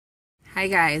Hi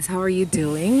guys, how are you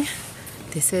doing?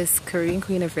 This is Korean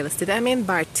Queen of Real Estate. I'm in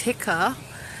Bartica.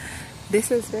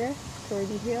 This is where?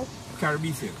 Caribbees Hill?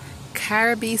 Caribbees Hill.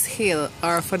 Caribbees Hill,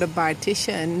 or for the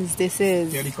Barticians, this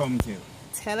is Telecoms Hill.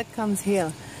 Telecoms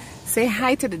Hill. Say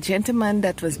hi to the gentleman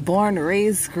that was born,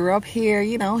 raised, grew up here.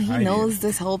 You know, he knows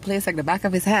this whole place like the back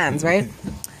of his hands, right?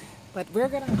 But we're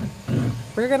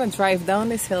gonna drive down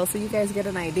this hill so you guys get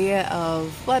an idea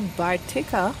of what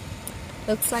Bartica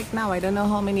looks like now. I don't know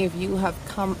how many of you have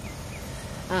come,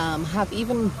 have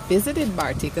even visited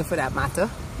Bartica for that matter,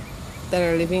 that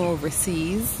are living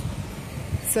overseas.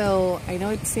 So I know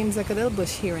it seems like a little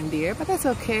bush here and there, but that's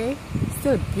okay. It's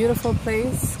still a beautiful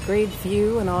place, great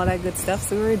view and all that good stuff.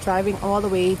 So we're driving all the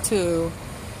way to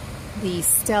the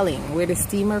Stelling, where the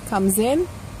steamer comes in,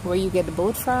 where you get the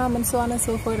boat from, and so on and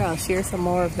so forth. I'll share some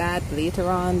more of that later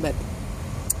on, but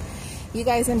you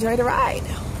guys enjoy the ride.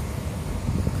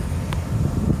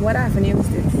 What avenue is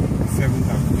this? 7th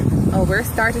Avenue. Oh, we're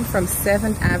starting from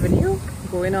 7th Avenue,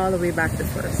 going all the way back to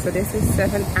 1st. So this is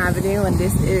 7th Avenue, and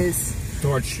this is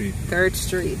 3rd Street. 3rd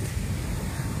Street.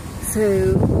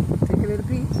 So take a little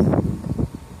peek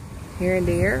here and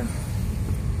there.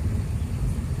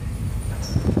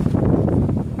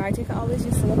 Bartica always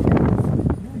used to look at this.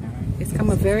 It's come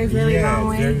a very, very long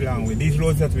way. Very long way. These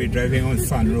roads that we're driving on,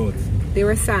 sand roads. They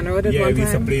were sand road at one time? Yeah, we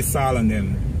used to play salt on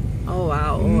them. Oh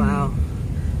wow, oh wow.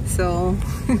 So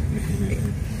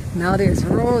now there's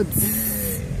roads.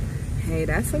 Hey,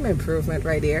 that's some improvement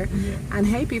right there. Yeah. And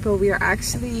hey people, we are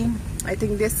actually, I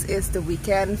think this is the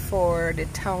weekend for the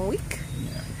town week.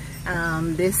 Yeah.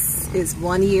 This is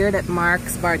 1 year that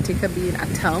marks Bartica being a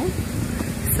town.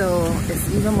 So it's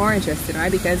even more interesting,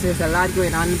 right? Because there's a lot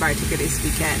going on in Bartica this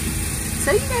weekend.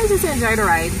 So you guys just enjoy the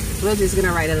ride. We're just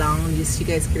gonna ride along, just you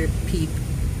guys could peep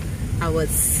at what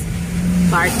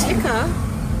Bartica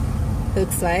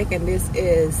looks like. And this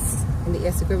is in the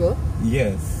Essequibo.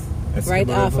 Yes. Essequibo right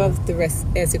River. Off of the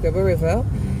Essequibo River.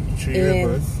 Three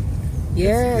rivers.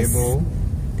 Yes. Essequibo,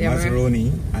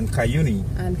 Mazaroni, and Cayuni.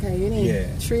 And Cayuni. Yeah.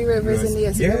 3 rivers in the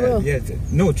Essequibo. Yeah, yeah.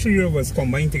 No, 3 rivers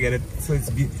combined together. So it's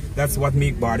that's what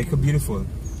makes Bartica beautiful.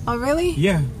 Oh really?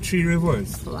 Yeah, 3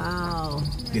 rivers. Wow.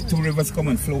 The 2 rivers come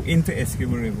and flow into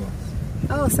Essequibo River.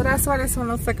 Oh, so that's why this one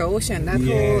looks like an ocean. That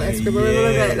whole Essequibo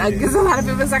River. Like, because a lot of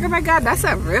people like, oh my God, that's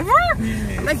a river?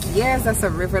 Yeah. I'm like, yes, that's a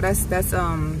river. That's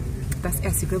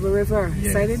Essequibo River.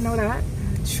 Yes. So I didn't know that.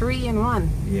 3 in 1.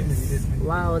 Yes.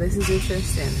 Wow, this is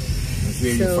interesting. That's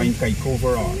where you find Kike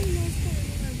overall.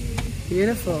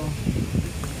 Beautiful.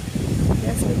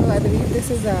 Yes, people, I believe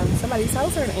this is somebody's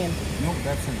house or an inn? No,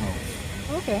 that's a house.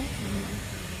 Okay.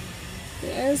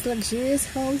 There's luxurious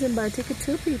homes in Bartica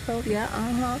too, people. Yeah,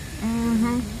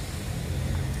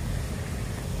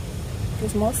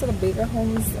 Because most of the bigger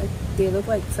homes, they look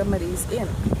like somebody's inn,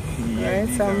 right?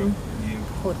 Some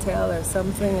hotel or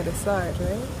something at the side,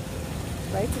 right?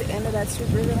 Right to the end of that street,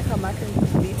 we're gonna come back and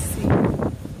complete see.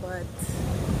 But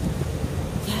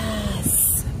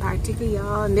yes, Bartica,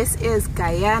 y'all. And this is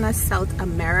Guyana, South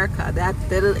America, that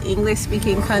little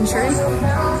English-speaking country.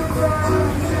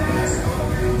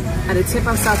 At the tip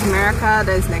of South America, that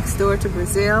is next door to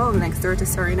Brazil, next door to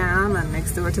Suriname, and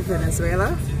next door to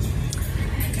Venezuela.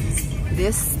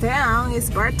 This town is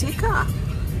Bartica,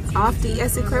 off the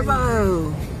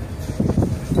Essequibo.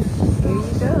 There you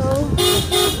go.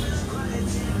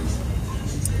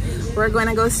 We're going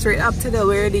to go straight up to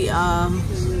where the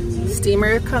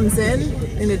steamer comes in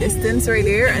the distance right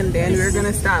there, and then we're going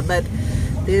to stop. But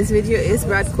this video is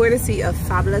brought courtesy of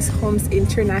Fabulous Homes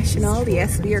International.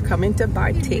 Yes, we are coming to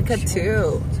Bartica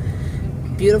too.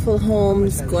 Beautiful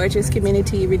homes, gorgeous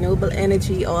community, renewable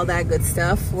energy, all that good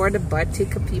stuff for the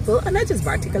Bartica people. And not just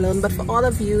Bartica alone, but for all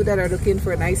of you that are looking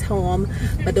for a nice home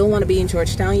but don't want to be in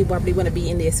Georgetown, you probably want to be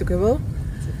in the Essequibo.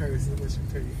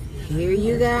 Here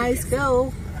you guys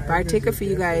go. Bartica for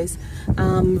you guys.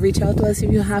 Reach out to us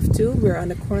if you have to. We're on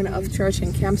the corner of Church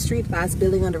and Camp Street, last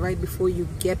building on the right before you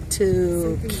get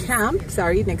to Camp.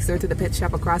 Sorry, next door to the pet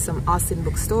shop across from Austin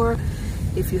Bookstore.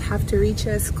 If you have to reach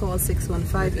us, call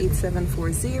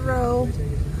 615-8740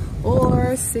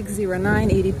 or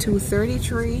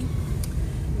 609-8233.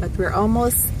 But we're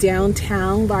almost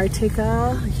downtown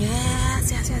Bartica.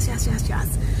 Yes.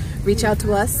 Reach out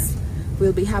to us.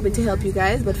 We'll be happy to help you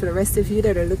guys. But for the rest of you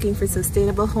that are looking for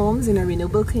sustainable homes in a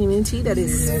renewable community that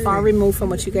is far removed from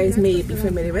what you guys may be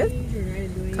familiar with,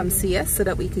 come see us so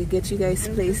that we could get you guys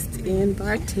placed in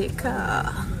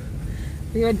Bartica.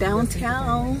 We are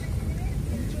downtown.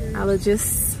 I will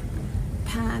just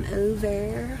pan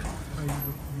over.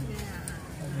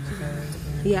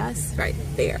 Yes, right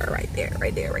there.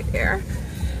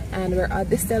 and we're at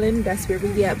the Stelling. That's where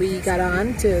we got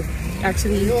on to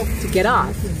get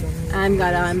off and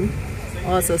got on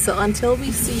also. So until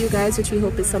we see you guys, which we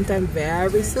hope is sometime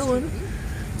very soon,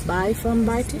 bye from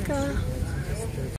Bartica.